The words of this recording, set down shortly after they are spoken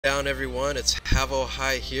Down everyone, it's Havo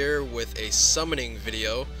High here with a summoning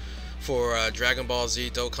video for Dragon Ball Z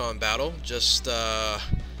Dokkan Battle. Just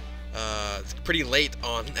it's pretty late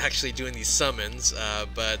on actually doing these summons,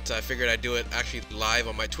 but I figured I'd do it actually live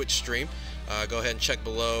on my Twitch stream. Go ahead and check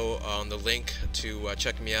below on the link to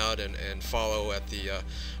check me out and follow at the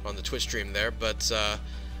on the Twitch stream there. But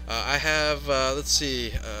I have let's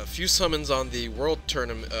see, a few summons on the World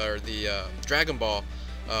Tournament or the Dragon Ball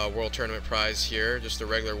World Tournament prize here, just the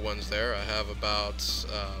regular ones there. I have about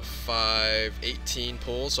 18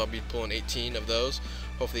 pulls, so I'll be pulling 18 of those.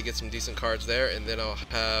 Hopefully get some decent cards there, and then I'll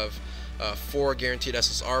have 4 guaranteed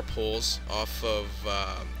SSR pulls off of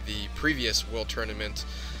the previous World Tournament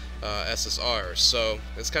SSRs. So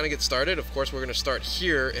let's kind of get started. Of course, we're going to start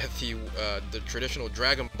here at the traditional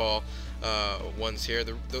Dragon Ball ones here.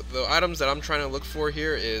 The items that I'm trying to look for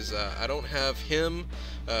here is I don't have him,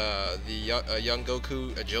 the young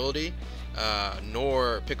Goku agility,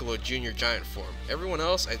 nor Piccolo Jr. giant form. Everyone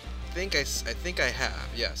else I think I have.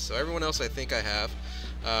 Yes, so everyone else I think I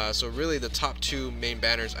have. So really the top 2 main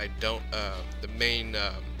banners I don't, the main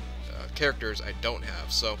characters I don't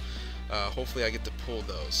have. So hopefully I get to pull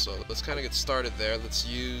those. So let's kind of get started there. Let's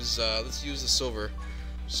use the silver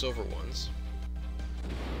ones.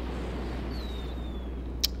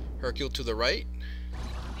 Hercule to the right.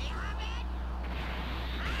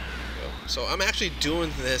 So I'm actually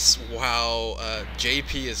doing this while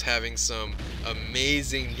JP is having some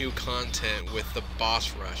amazing new content with the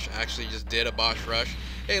boss rush. I actually just did a boss rush.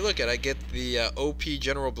 Hey, look I get the OP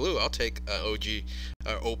General Blue. I'll take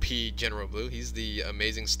OP General Blue. He's the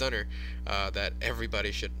amazing stunner that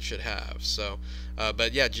everybody should have. So,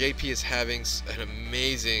 but yeah, JP is having an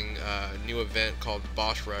amazing new event called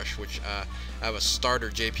Boss Rush, which I have a starter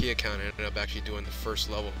JP account and ended up actually doing the first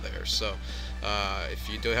level there. So, if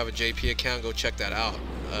you do have a JP account, go check that out.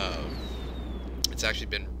 It's actually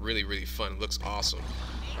been really fun. It looks awesome.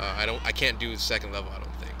 I can't do the second level, I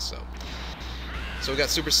don't think so. So we got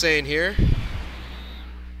Super Saiyan here.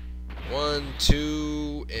 1,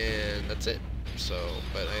 2, and that's it. So,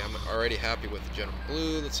 but I'm already happy with the General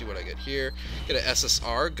Blue. Let's see what I get here. Get an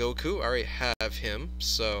SSR Goku. I already have him,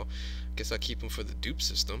 so I guess I'll keep him for the dupe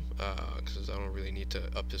system because I don't really need to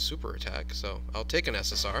up his super attack. So I'll take an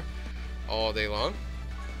SSR all day long.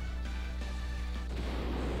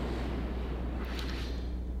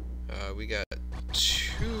 We got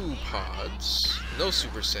 2 pods, no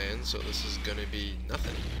Super Saiyan, so this is gonna be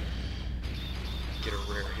nothing. Get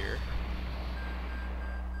a rare here.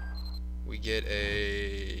 We get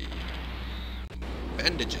a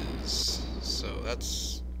bandages, so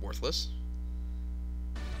that's worthless.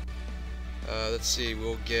 Let's see,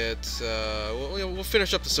 we'll get we'll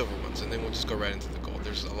finish up the silver ones and then we'll just go right into the gold.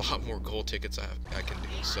 There's a lot more gold tickets I can do,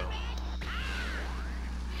 so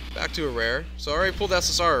back to a rare. So I already pulled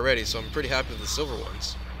SSR already, so I'm pretty happy with the silver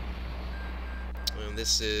ones. And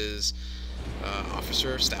this is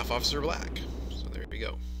Staff Officer Black. So there we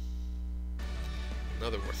go.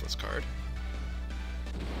 Another worthless card.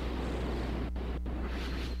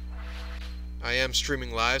 I am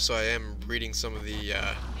streaming live, so I am reading some of the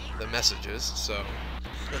messages. So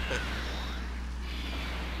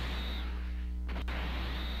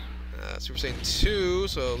Super Saiyan 2,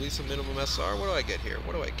 so at least a minimum SR. What do I get here?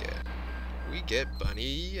 What do I get? We get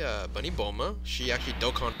Bunny Bulma. She actually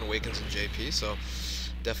Dokkan awakens in JP, so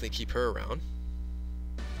definitely keep her around.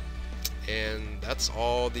 And that's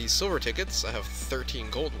all the silver tickets. I have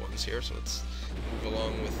 13 gold ones here, so let's move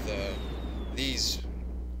along with these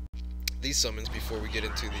summons before we get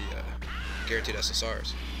into the guaranteed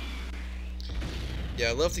SSRs. Yeah,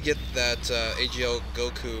 I love to get that AGL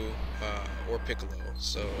Goku or Piccolo.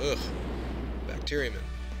 So, Bacteriaman.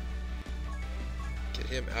 Get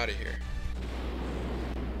him out of here.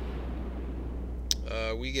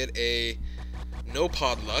 We get a no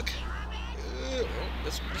pod luck.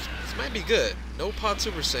 This might be good. No pod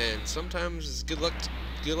Super Saiyan. Sometimes it's good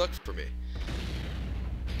luck for me.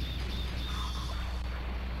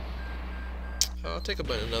 I'll take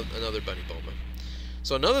another Bunny Bulma.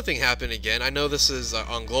 So another thing happened again. I know this is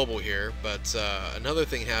on global here, but another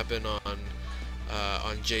thing happened on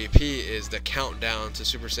JP is the countdown to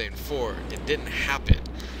Super Saiyan 4. It didn't happen,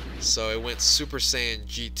 so it went Super Saiyan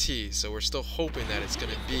GT. So we're still hoping that it's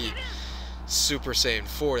going to be Super Saiyan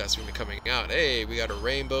 4 that's going to be coming out. Hey, we got a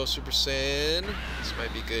Rainbow Super Saiyan. This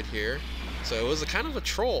might be good here. So it was a kind of a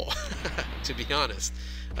troll, to be honest.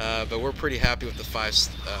 But we're pretty happy with the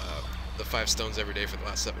 5 stones every day for the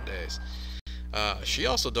last 7 days. She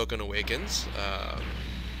also Dokkan awakens.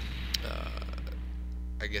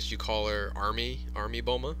 I guess you call her Army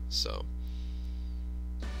Bulma, so,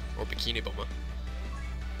 or Bikini Bulma.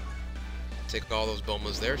 take all those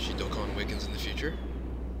bombas there. She Dokkan awakens in the future.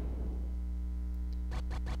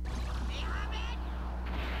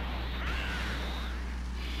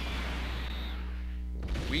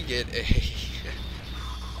 We get a...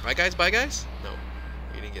 Bye guys, bye guys? No,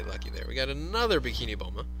 we didn't get lucky there. We got another Bikini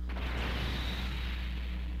Bulma.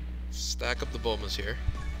 Stack up the Bulmas here.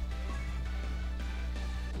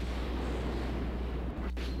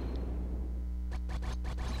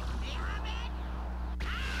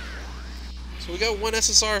 So we got one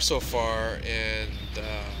SSR so far, and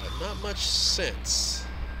not much sense.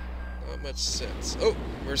 Not much sense. Oh,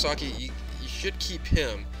 Murasaki, you should keep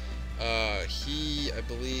him. He, I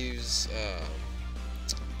believe,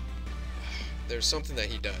 there's something that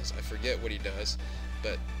he does. I forget what he does,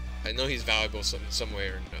 but I know he's valuable some way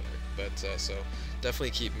or another. But so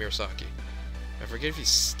definitely keep Murasaki. I forget if he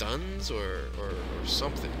stuns or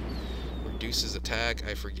something. Reduces attack,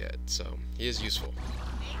 I forget. So he is useful.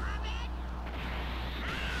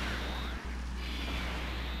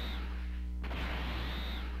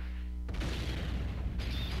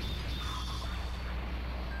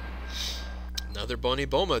 Another Bony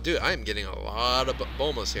Bulma. Dude, I am getting a lot of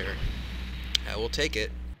Bulmas here. I will take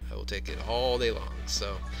it. I will take it all day long.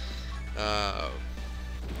 So,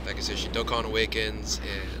 like I said, she Dokkan awakens,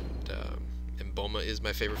 and Bulma is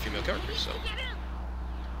my favorite female character. So,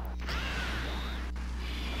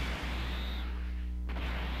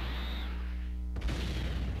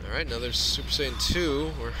 all right, another Super Saiyan 2.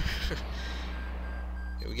 Where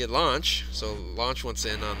we get Launch. So Launch wants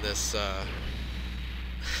in on this.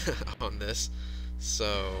 On this.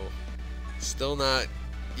 So, still not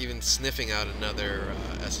even sniffing out another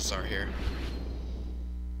SSR here.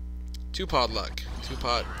 Two-pod luck.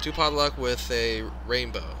 Two-pod luck with a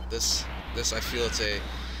rainbow. This I feel it's a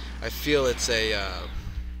an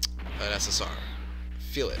SSR.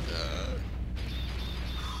 Feel it.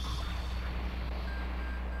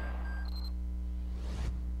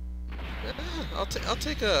 I'll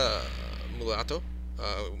take a Mulatto.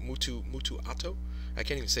 Mutu Atto. I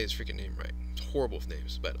can't even say his freaking name right. It's horrible with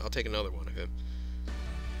names, but I'll take another one of him.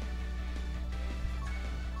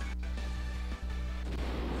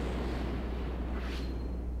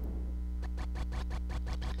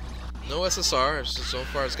 No SSR. So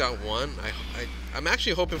far, it's got one. I'm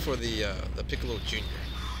actually hoping for the Piccolo Jr.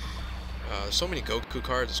 There's so many Goku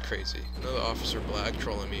cards. It's crazy. Another Officer Black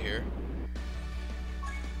trolling me here.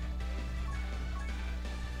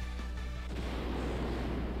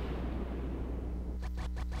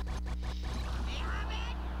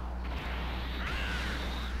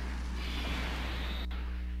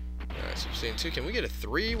 Super Saiyan 2. Can we get a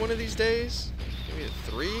 3 one of these days? Can we get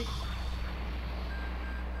a 3?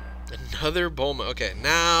 Another Bulma. Okay,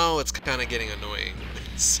 now it's kind of getting annoying.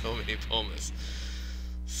 So many Bulmas.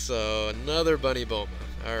 So, another Bunny Bulma.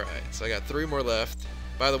 Alright, so I got 3 more left.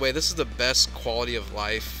 By the way, this is the best quality of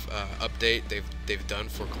life update they've done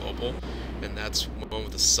for Global. And that's one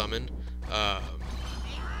with the summon.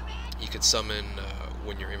 You could summon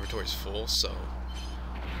when your inventory is full, so...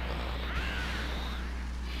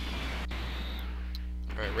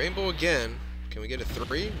 Alright, Rainbow again. Can we get a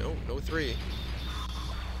 3? No, no 3.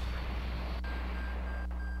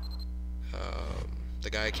 The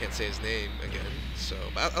guy, I can't say his name again, so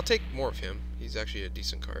but I'll take more of him. He's actually a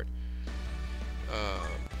decent card.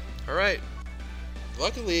 Alright.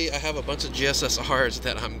 Luckily, I have a bunch of GSSRs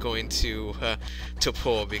that I'm going to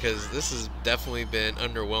pull, because this has definitely been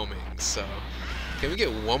underwhelming. So, can we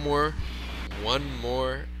get one more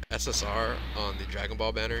SSR on the Dragon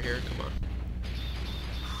Ball banner here? Come on.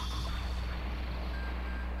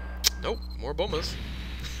 Nope, more Bulmas.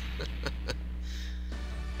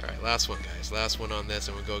 Alright, last one, guys. Last one on this,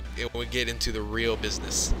 and we'll get into the real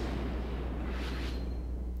business.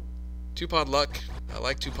 Two-pod luck. I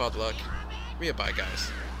like two-pod luck. Give me a bye, guys.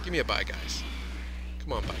 Give me a bye, guys.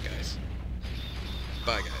 Come on, bye, guys.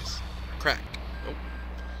 Bye, guys. Crack. Nope.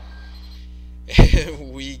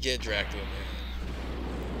 And we get Dracula, man.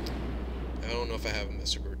 I don't know if I have him as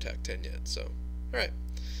Super Attack 10 yet, so... Alright.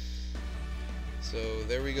 So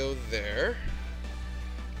there we go there.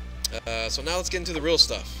 So now let's get into the real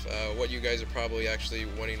stuff. What you guys are probably actually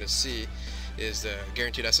wanting to see is the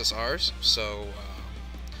guaranteed SSRs. So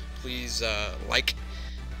please like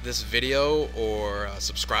this video or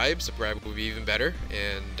subscribe. Subscribe would be even better,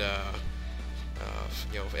 and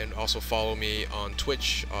you know, and also follow me on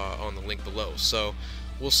Twitch on the link below. So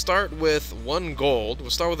we'll start with one gold. We'll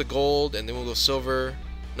start with the gold, and then we'll go silver.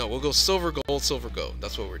 No, we'll go silver, gold, silver, gold.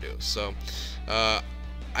 That's what we're doing. So.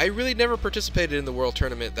 I really never participated in the World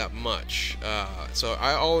Tournament that much, so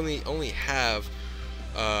I only have,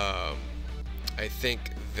 I think,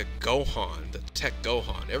 the Gohan, the Tech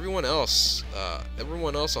Gohan. Everyone else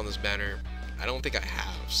on this banner, I don't think I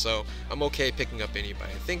have, so I'm okay picking up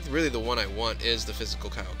anybody. I think really the one I want is the physical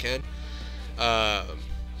Kaioken,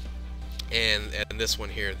 and this one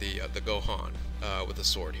here, the Gohan with the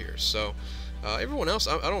sword here. So everyone else,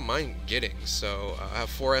 I don't mind getting. So I have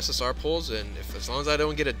 4 SSR pulls, and as long as I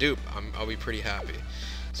don't get a dupe, I'll be pretty happy.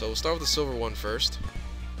 So we'll start with the silver one first.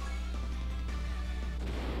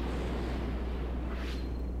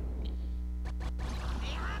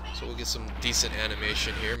 So we'll get some decent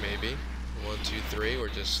animation here, maybe 1, 2, 3, or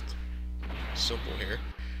just simple here.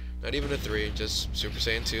 Not even a 3, just Super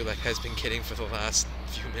Saiyan 2, like I've been getting for the last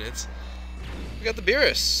few minutes. We got the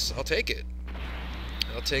Beerus. I'll take it.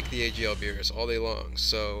 I'll take the AGL Beerus all day long.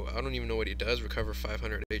 So I don't even know what he does. Recover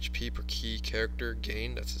 500 HP per key character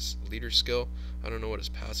gain. That's his leader skill. I don't know what his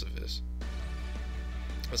passive is.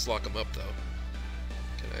 Let's lock him up though.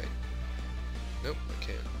 Can I? Nope, I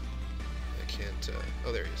can't. I can't.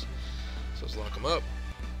 Oh, there he is. So let's lock him up.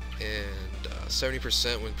 And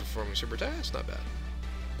 70% when performing super attack. That's not bad.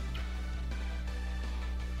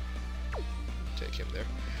 Take him there.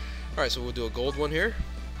 All right, so we'll do a gold one here.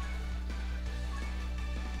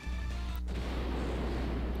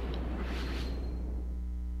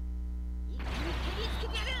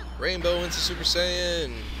 Rainbow into Super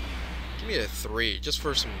Saiyan. Give me a 3, just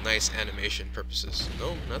for some nice animation purposes.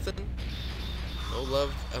 No, nothing. No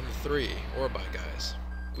love on the 3 or by guys.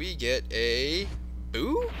 We get a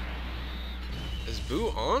Boo? Is Boo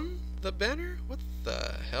on the banner? What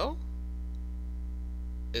the hell?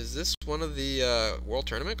 Is this one of the World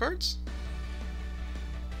Tournament cards?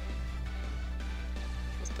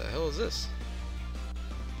 What the hell is this?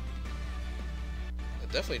 I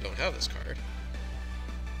definitely don't have this card.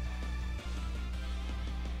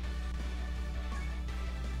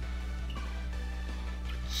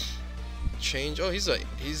 Change. Oh, he's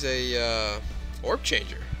a orb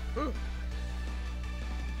changer. Huh.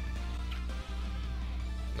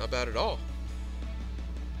 Not bad at all.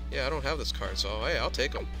 Yeah, I don't have this card, so hey, I'll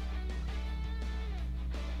take him.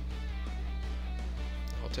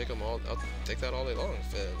 I'll take them all. I'll take that all day long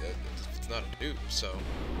if it's not a dupe. So.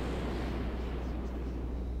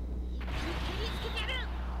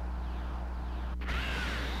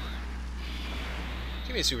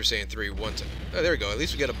 Give me a Super Saiyan 3 one time. Oh, there we go. At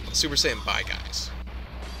least we get a Super Saiyan by guys.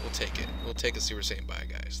 We'll take it. We'll take a Super Saiyan by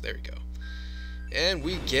guys. There we go. And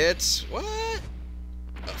we get what?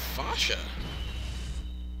 A Fasha.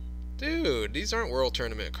 Dude, these aren't World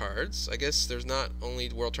Tournament cards. I guess there's not only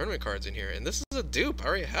World Tournament cards in here. And this is a dupe. I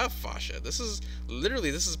already have Fasha. This is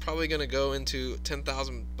literally, this is probably going to go into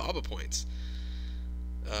 10,000 Baba points.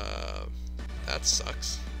 That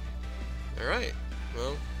sucks. Alright.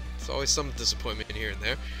 Well, it's always some disappointment here and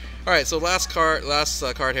there. Alright, so last card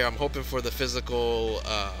here. I'm hoping for the physical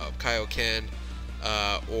Kaioken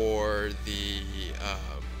or the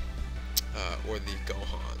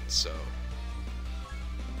Gohan. So.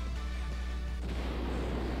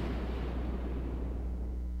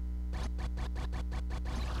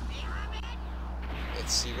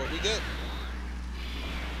 Let's see what we get.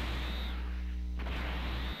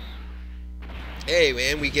 Hey,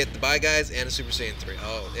 man, we get the Bye Guys and a Super Saiyan 3.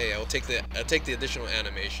 Oh, hey, I'll take the additional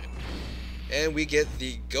animation. And we get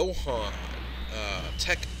the Gohan,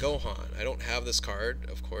 Tech Gohan. I don't have this card,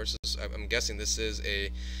 of course. I'm guessing this is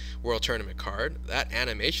a World Tournament card. That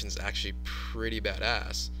animation is actually pretty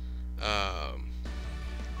badass. I'll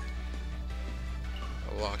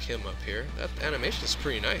lock him up here. That animation is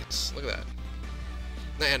pretty nice. Look at that.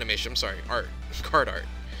 Not animation, I'm sorry, art. Card art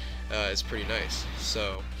is pretty nice.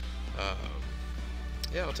 So,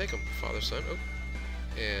 yeah, I'll take him, father, son. Oh,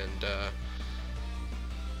 and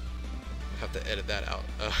have to edit that out.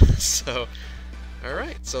 So, all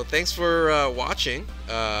right. So, thanks for watching.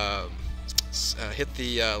 Hit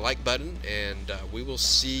the like button, and we will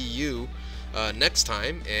see you next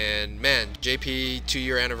time. And man, JP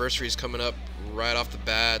 2-year anniversary is coming up right off the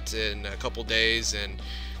bat in a couple days, and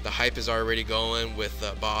the hype is already going with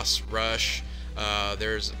Boss Rush.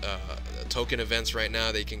 There's token events right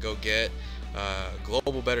now that you can go get.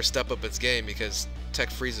 Global better step up its game because Tech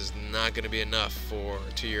Freeze is not going to be enough for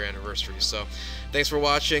a 2-year anniversary. So thanks for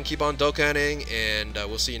watching. Keep on Dokkaning, and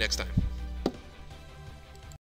we'll see you next time.